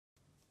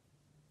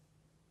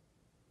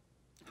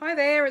Hi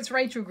there, it's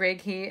Rachel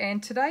Greig here,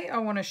 and today I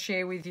want to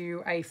share with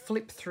you a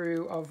flip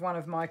through of one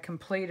of my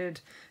completed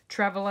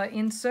traveller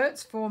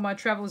inserts for my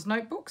traveller's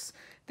notebooks.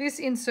 This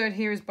insert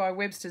here is by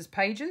Webster's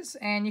Pages,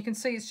 and you can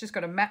see it's just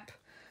got a map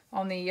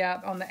on the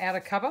outer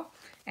cover,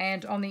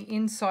 and on the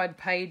inside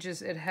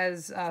pages it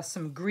has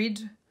some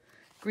grid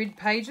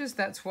pages.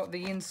 That's what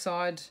the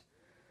inside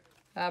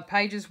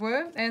pages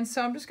were, and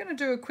so I'm just going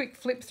to do a quick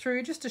flip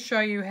through just to show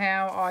you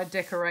how I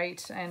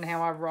decorate and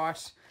how I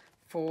write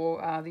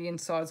for the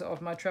insides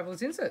of my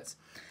traveller's inserts.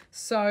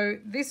 So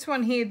this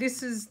one here,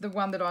 this is the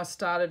one that I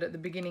started at the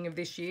beginning of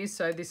this year.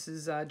 So this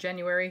is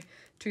January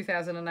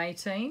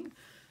 2018.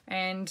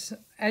 And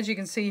as you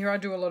can see here, I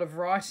do a lot of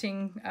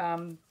writing.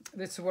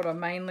 This is what I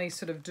mainly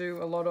sort of do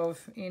a lot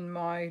of in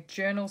my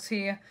journals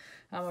here.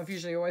 I've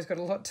usually always got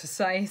a lot to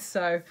say.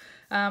 So,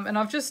 and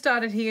I've just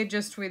started here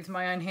just with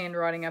my own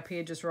handwriting up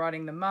here, just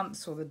writing the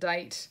months or the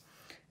date.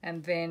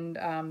 And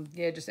then,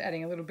 yeah, just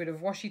adding a little bit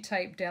of washi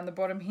tape down the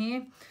bottom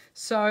here.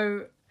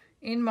 So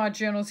in my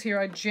journals here,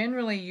 I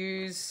generally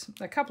use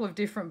a couple of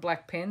different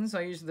black pens.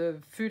 I use the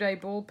Fude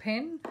ball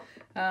pen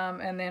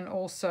and then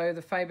also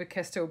the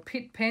Faber-Castell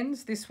Pitt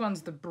pens. This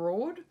one's the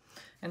broad.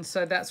 And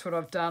so that's what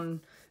I've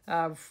done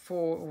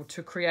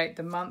to create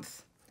the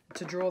month,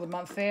 to draw the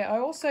month there. I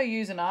also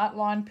use an art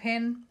line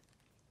pen.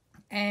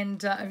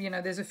 And, you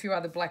know, there's a few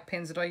other black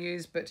pens that I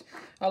use, but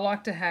I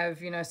like to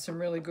have, you know, some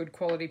really good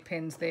quality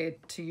pens there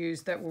to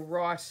use that will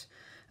write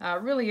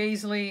really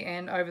easily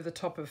and over the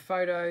top of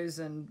photos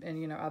and,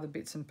 you know, other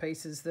bits and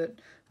pieces that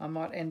I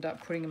might end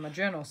up putting in my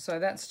journal. So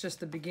that's just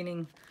the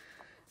beginning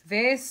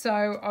there.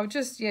 So I'll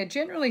just, yeah,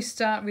 generally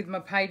start with my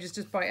pages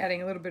just by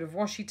adding a little bit of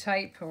washi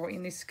tape, or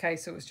in this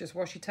case it was just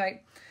washi tape.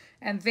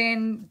 And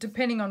then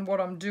depending on what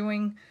I'm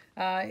doing,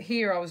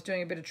 here I was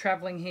doing a bit of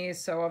traveling here,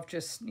 so I've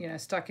just, you know,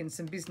 stuck in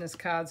some business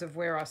cards of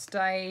where I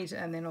stayed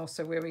and then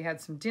also where we had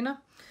some dinner.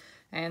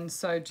 And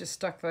so just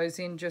stuck those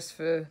in just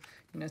for,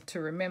 you know, to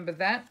remember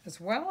that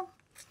as well.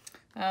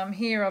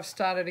 Here I've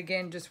started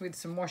again just with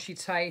some washi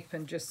tape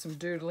and just some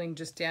doodling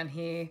just down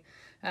here.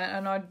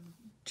 And I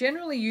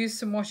generally use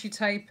some washi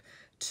tape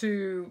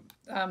to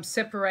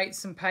separate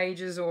some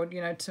pages, or,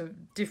 you know, to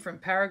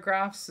different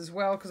paragraphs as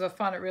well, because I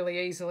find it really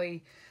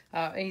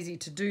easy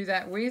to do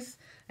that with.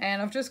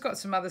 And I've just got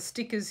some other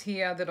stickers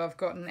here that I've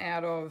gotten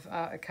out of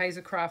a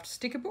Kaisercraft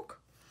sticker book,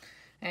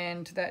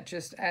 and that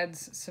just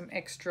adds some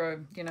extra,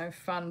 you know,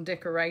 fun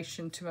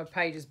decoration to my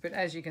pages. But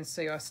as you can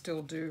see, I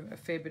still do a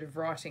fair bit of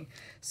writing.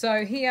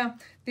 So here,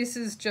 this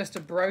is just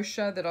a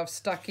brochure that I've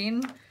stuck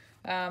in.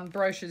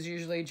 Brochures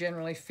usually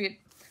generally fit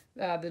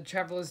the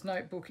traveller's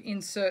notebook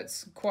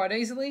inserts quite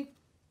easily.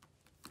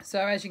 So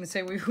as you can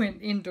see, we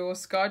went indoor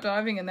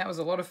skydiving, and that was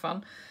a lot of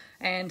fun.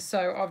 And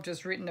so I've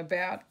just written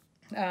about,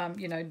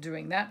 you know,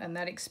 doing that and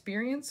that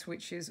experience,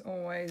 which is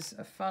always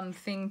a fun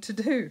thing to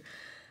do.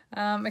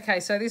 Okay,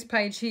 so this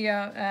page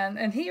here,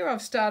 and here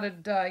I've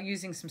started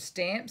using some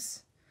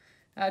stamps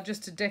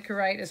just to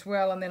decorate as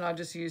well, and then I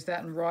just use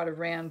that and write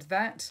around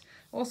that.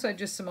 Also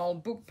just some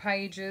old book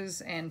pages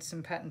and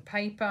some pattern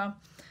paper,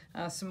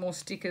 some more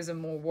stickers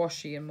and more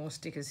washi and more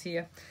stickers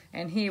here.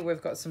 And here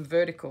we've got some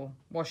vertical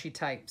washi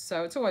tape.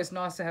 So it's always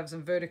nice to have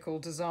some vertical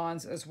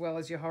designs as well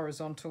as your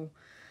horizontal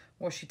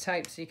washi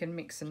tape, so you can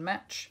mix and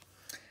match.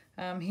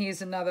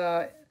 Here's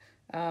another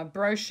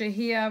brochure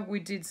here. We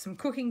did some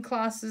cooking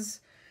classes.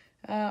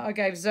 I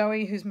gave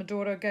Zoe, who's my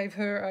daughter, gave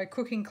her a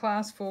cooking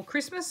class for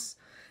Christmas.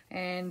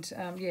 And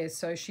yeah,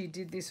 so she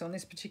did this on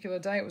this particular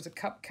day. It was a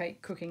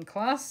cupcake cooking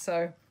class.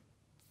 So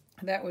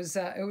that was,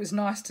 it was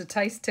nice to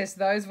taste test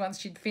those once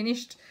she'd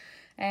finished.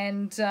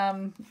 And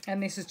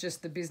this is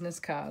just the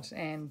business card.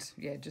 And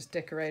yeah, just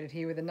decorated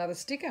here with another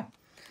sticker.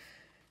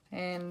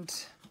 And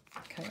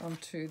okay, on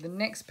to the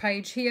next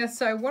page here.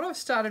 So what I've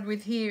started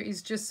with here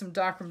is just some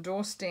darkroom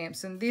door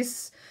stamps, and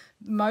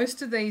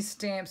most of these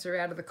stamps are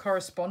out of the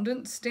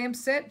correspondence stamp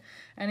set,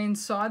 and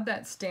inside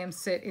that stamp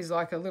set is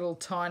like a little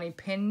tiny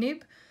pen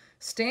nib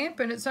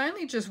stamp, and it's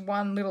only just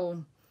one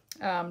little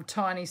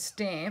tiny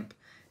stamp,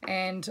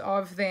 and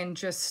I've then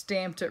just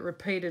stamped it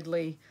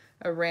repeatedly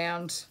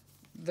around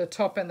the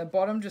top and the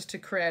bottom just to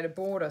create a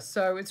border.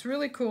 So it's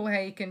really cool how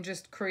you can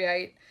just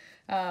create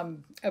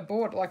a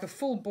border, like a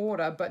full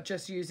border, but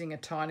just using a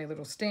tiny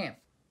little stamp.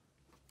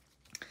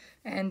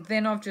 And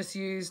then I've just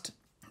used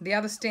the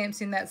other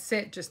stamps in that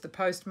set, just the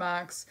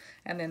postmarks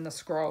and then the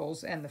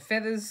scrolls and the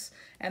feathers,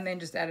 and then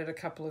just added a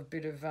couple of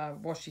bit of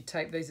washi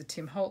tape. These are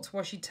Tim Holtz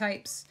washi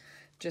tapes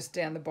just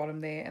down the bottom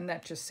there, and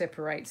that just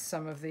separates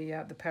some of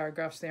the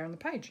paragraphs there on the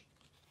page.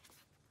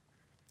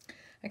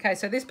 Okay,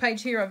 so this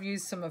page here I've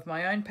used some of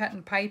my own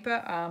pattern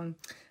paper.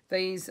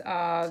 These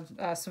are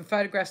some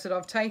photographs that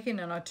I've taken,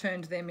 and I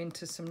turned them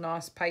into some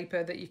nice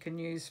paper that you can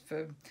use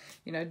for,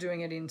 you know,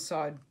 doing it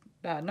inside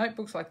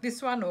notebooks like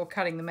this one, or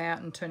cutting them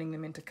out and turning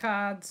them into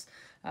cards.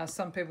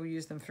 Some people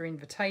use them for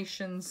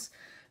invitations.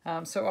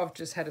 So I've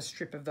just had a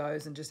strip of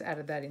those and just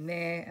added that in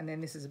there. And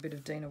then this is a bit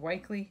of Dina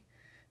Wakley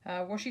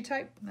washi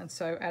tape, and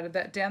so added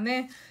that down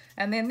there.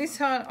 And then this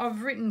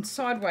I've written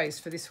sideways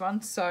for this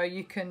one, so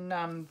you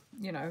can,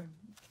 you know,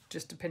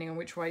 just depending on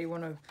which way you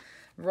want to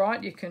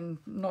write. You can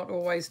not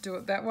always do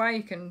it that way.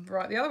 You can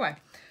write the other way.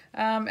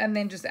 And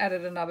then just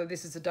added another,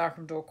 this is a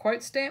Darkroom Door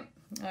quote stamp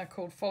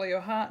called Follow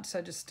Your Heart.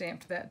 So just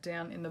stamped that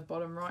down in the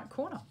bottom right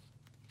corner.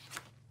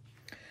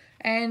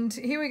 And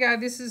here we go.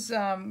 This is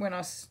when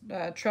I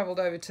travelled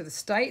over to the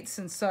States,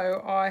 and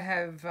so I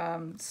have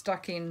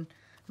stuck in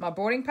my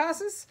boarding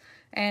passes,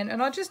 and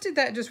I just did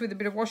that just with a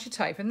bit of washi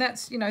tape, and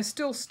that's, you know,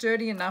 still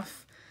sturdy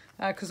enough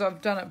because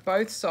I've done it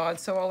both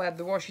sides. So I'll add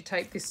the washi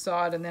tape this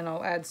side, and then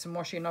I'll add some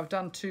washi, and I've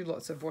done 2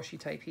 lots of washi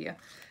tape here,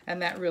 and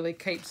that really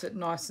keeps it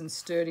nice and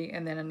sturdy.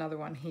 And then another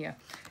one here,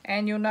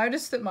 and you'll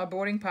notice that my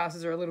boarding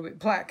passes are a little bit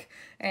black,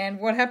 and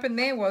what happened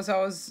there was I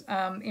was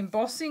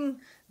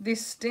embossing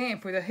this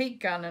stamp with a heat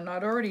gun, and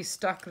I'd already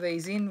stuck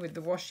these in with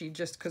the washi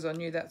just because I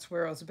knew that's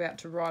where I was about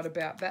to write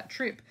about that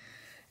trip.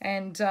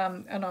 And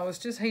I was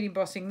just heat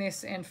embossing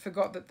this and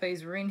forgot that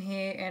these were in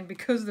here, and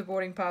because the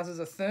boarding passes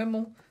are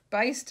thermal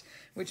based,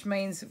 which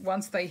means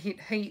once they hit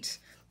heat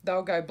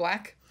they'll go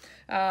black,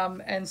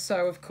 and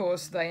so of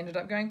course they ended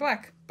up going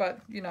black.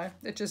 But you know,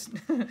 it just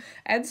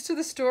adds to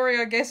the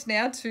story, I guess,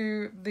 now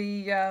to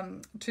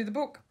the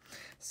book.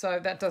 So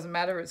that doesn't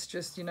matter, it's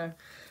just, you know,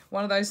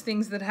 one of those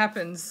things that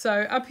happens.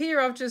 So up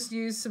here I've just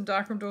used some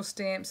Darkroom Door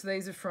stamps.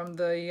 These are from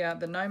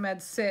the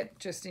Nomad set,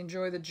 just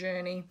enjoy the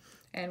journey,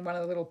 and one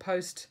of the little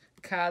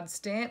postcard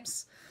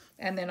stamps.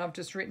 And then I've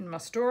just written my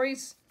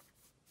stories.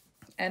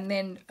 And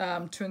then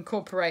to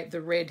incorporate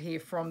the red here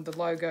from the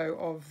logo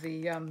of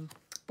the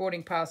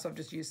boarding pass, I've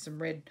just used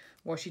some red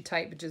washi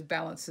tape. It just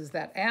balances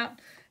that out.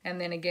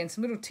 And then again,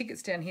 some little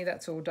tickets down here.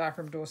 That's all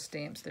Darkroom Door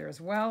stamps there as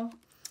well.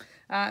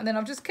 And then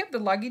I've just kept the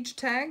luggage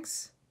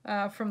tags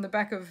from the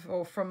back of,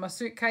 or from my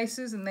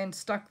suitcases, and then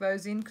stuck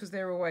those in because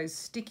they're always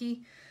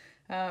sticky.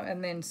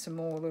 And then some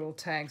more little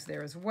tags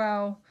there as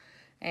well.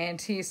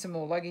 And here's some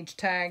more luggage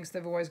tags.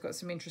 They've always got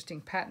some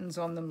interesting patterns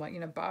on them, like, you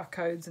know,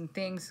 barcodes and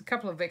things. A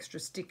couple of extra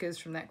stickers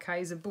from that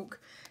Kaiser book.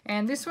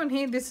 And this one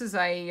here, this is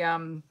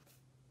a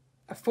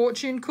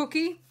fortune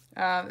cookie,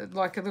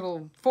 like a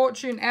little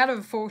fortune, out of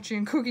a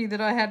fortune cookie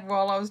that I had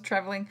while I was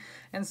traveling.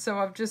 And so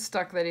I've just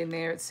stuck that in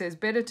there. It says,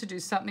 better to do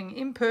something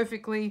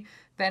imperfectly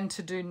than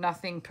to do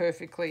nothing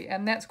perfectly.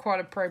 And that's quite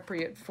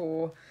appropriate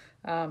for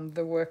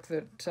the work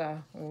that,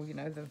 or, you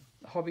know, the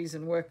hobbies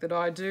and work that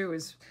I do.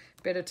 Is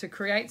better to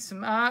create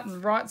some art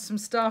and write some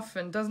stuff,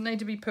 and doesn't need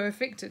to be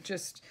perfect.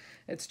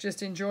 It's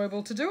just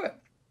enjoyable to do it.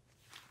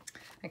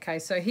 Okay,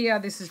 so here,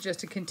 this is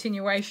just a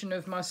continuation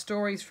of my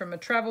stories from my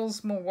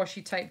travels, more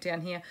washi tape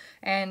down here.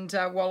 And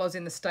while I was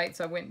in the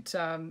States, I went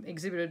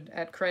exhibited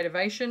at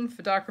Creativation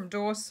for Darkroom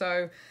Door,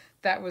 so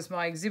that was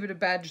my exhibitor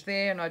badge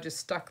there, and I just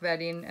stuck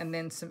that in, and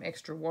then some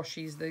extra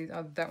washis.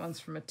 That one's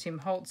from a Tim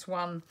Holtz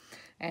one,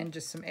 and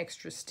just some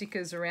extra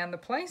stickers around the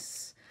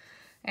place.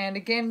 And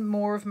again,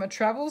 more of my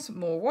travels,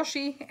 more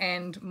washi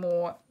and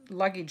more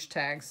luggage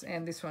tags.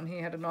 And this one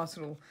here had a nice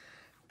little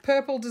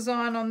purple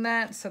design on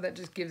that, so that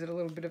just gives it a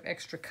little bit of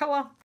extra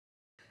colour.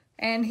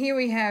 And here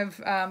we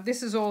have,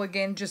 this is all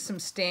again just some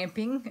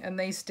stamping, and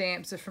these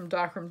stamps are from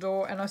Darkroom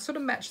Door, and I sort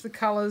of matched the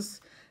colours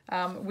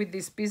with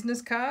this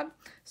business card.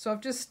 So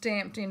I've just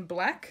stamped in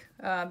black.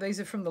 These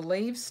are from the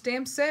Leaves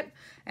stamp set,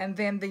 and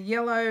then the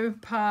yellow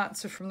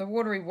parts are from the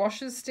Watery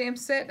Washes stamp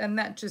set, and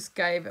that just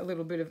gave a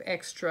little bit of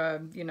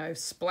extra, you know,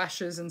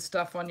 splashes and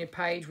stuff on your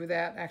page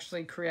without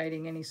actually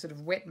creating any sort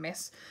of wet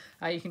mess.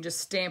 You can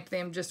just stamp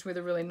them just with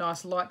a really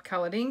nice light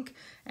coloured ink,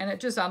 and it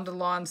just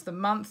underlines the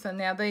month. And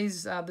now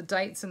these, the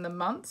dates and the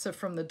months are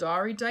from the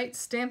Diary Dates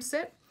stamp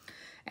set.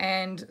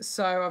 And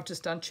so I've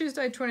just done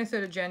Tuesday,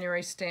 23rd of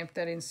January, stamped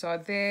that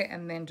inside there,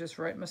 and then just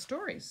wrote my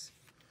stories.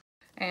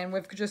 And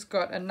we've just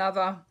got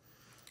another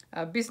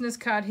business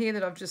card here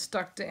that I've just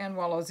stuck down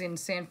while I was in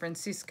San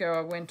Francisco.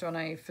 I went on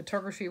a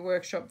photography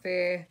workshop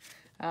there,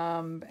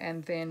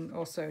 and then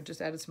also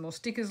just added some more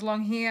stickers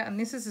along here. And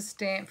this is a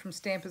stamp from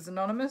Stampers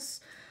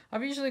Anonymous.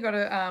 I've usually got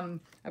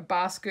a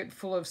basket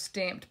full of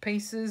stamped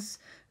pieces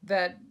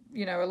that,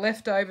 you know, are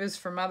leftovers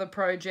from other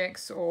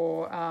projects,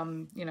 or,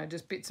 you know,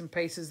 just bits and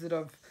pieces that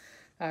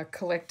I've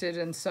collected.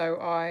 And so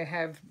I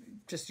have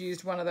just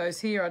used one of those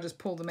here. I just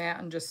pull them out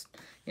and just,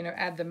 you know,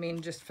 add them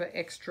in just for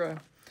extra,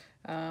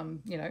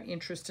 you know,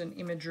 interest and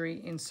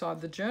imagery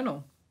inside the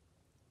journal.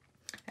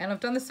 And I've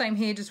done the same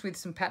here just with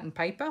some pattern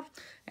paper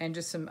and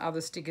just some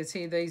other stickers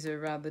here. These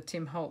are the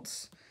Tim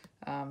Holtz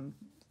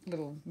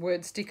little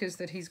word stickers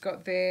that he's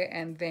got there,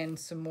 and then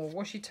some more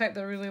washi tape that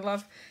I really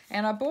love.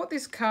 And I bought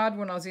this card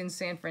when I was in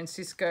San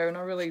Francisco, and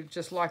I really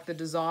just liked the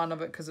design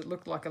of it because it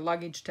looked like a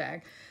luggage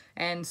tag.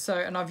 And so,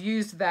 and I've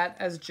used that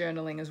as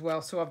journaling as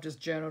well, so I've just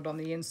journaled on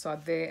the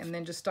inside there and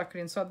then just stuck it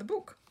inside the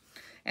book.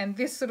 And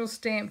this little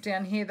stamp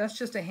down here, that's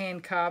just a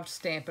hand-carved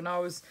stamp, and I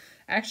was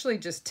actually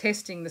just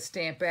testing the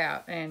stamp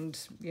out, and,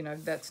 you know,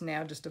 that's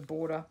now just a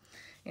border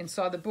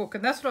inside the book.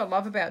 And that's what I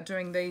love about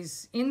doing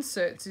these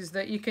inserts, is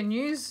that you can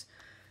use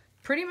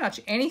pretty much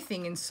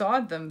anything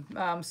inside them.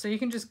 So you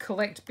can just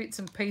collect bits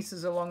and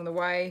pieces along the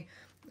way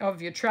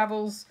of your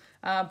travels,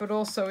 but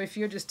also if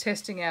you're just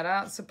testing out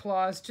art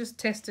supplies, just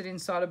test it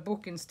inside a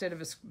book instead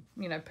of a,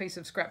 you know, piece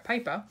of scrap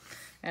paper,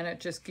 and it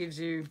just gives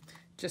you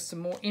just some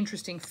more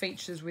interesting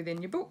features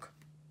within your book.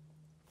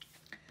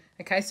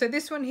 Okay, so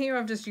this one here,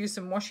 I've just used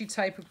some washi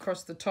tape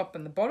across the top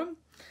and the bottom.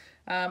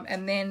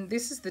 And then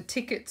this is the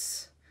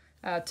tickets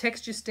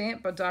texture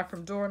stamp by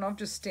Darkroom Door, and I've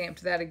just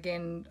stamped that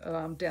again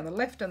down the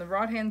left and the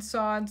right hand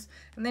sides,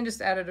 and then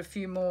just added a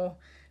few more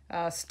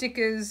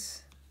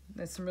stickers.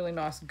 There's some really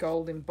nice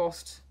gold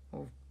embossed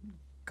or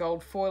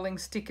gold foiling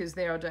stickers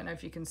there. I don't know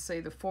if you can see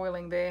the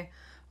foiling there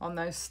on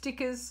those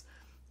stickers,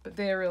 but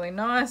they're really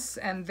nice.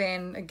 And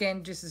then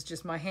again, this is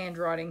just my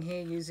handwriting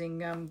here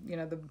using you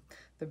know,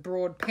 the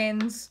broad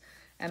pens,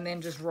 and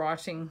then just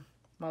writing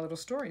my little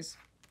stories.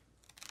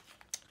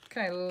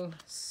 Okay,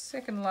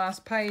 second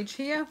last page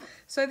here.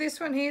 So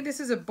this one here, this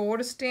is a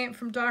border stamp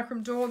from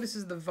Darkroom Door. This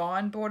is the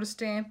Vine border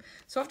stamp.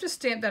 So I've just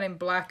stamped that in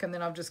black, and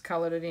then I've just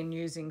coloured it in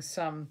using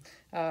some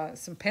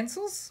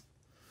pencils.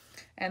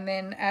 And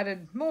then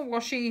added more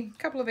washi, a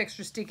couple of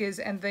extra stickers,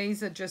 and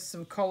these are just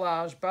some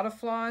collage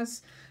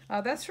butterflies.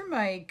 That's from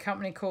a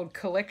company called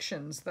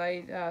Collections.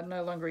 They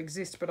no longer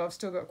exist, but I've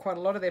still got quite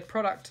a lot of their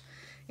product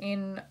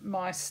in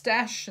my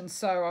stash, and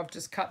so I've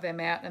just cut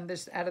them out and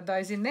just added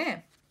those in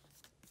there.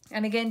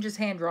 And again, just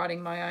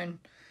handwriting my own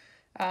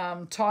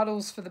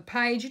titles for the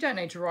page. You don't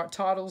need to write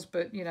titles,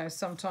 but you know,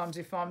 sometimes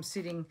if I'm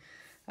sitting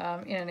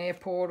in an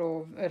airport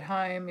or at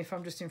home, if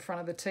I'm just in front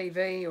of the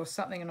TV or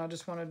something and I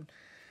just want to,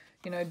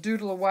 you know,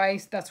 doodle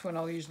away, that's when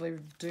I'll usually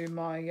do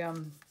my, you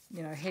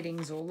know,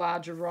 headings or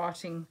larger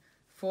writing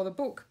for the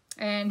book.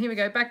 And here we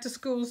go, back to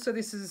school. So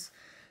this is,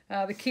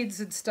 the kids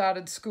had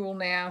started school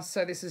now.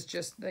 So this is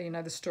just, you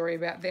know, the story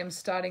about them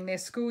starting their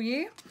school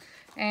year.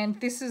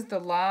 And this is the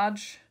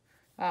large,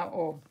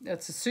 or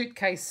it's a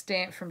suitcase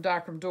stamp from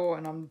Darkroom Door,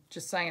 and I'm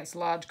just saying it's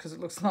large because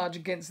it looks large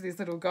against this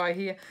little guy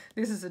here.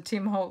 This is a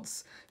Tim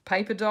Holtz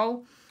paper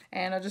doll,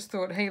 and I just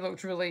thought he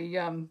looked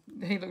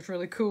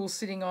really cool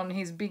sitting on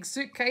his big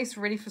suitcase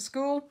ready for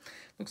school.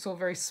 Looks all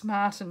very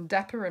smart and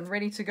dapper and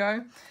ready to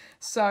go.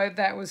 So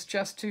that was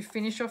just to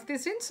finish off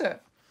this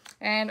insert.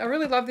 And I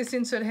really love this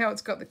insert, how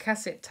it's got the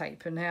cassette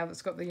tape and how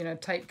it's got the, you know,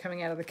 tape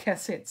coming out of the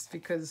cassettes,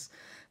 because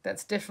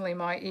that's definitely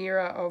my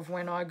era of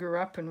when I grew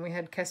up and we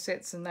had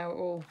cassettes and they were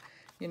all,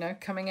 you know,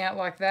 coming out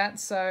like that.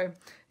 So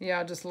yeah,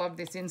 I just love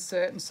this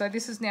insert. And so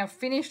this is now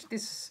finished.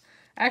 This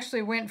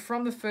actually went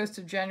from the 1st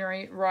of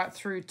January right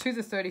through to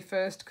the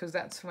 31st, because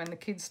that's when the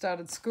kids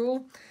started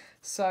school.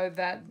 So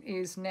that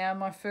is now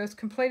my first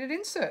completed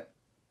insert.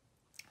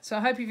 So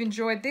I hope you've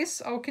enjoyed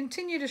this. I'll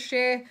continue to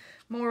share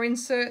more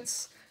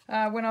inserts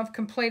when I've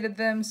completed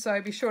them,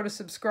 so be sure to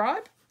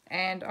subscribe,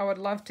 and I would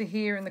love to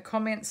hear in the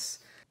comments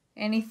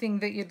anything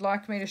that you'd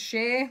like me to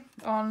share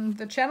on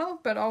the channel.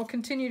 But I'll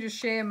continue to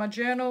share my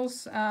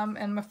journals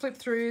and my flip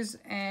throughs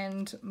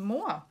and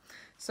more.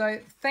 So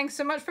thanks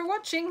so much for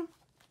watching.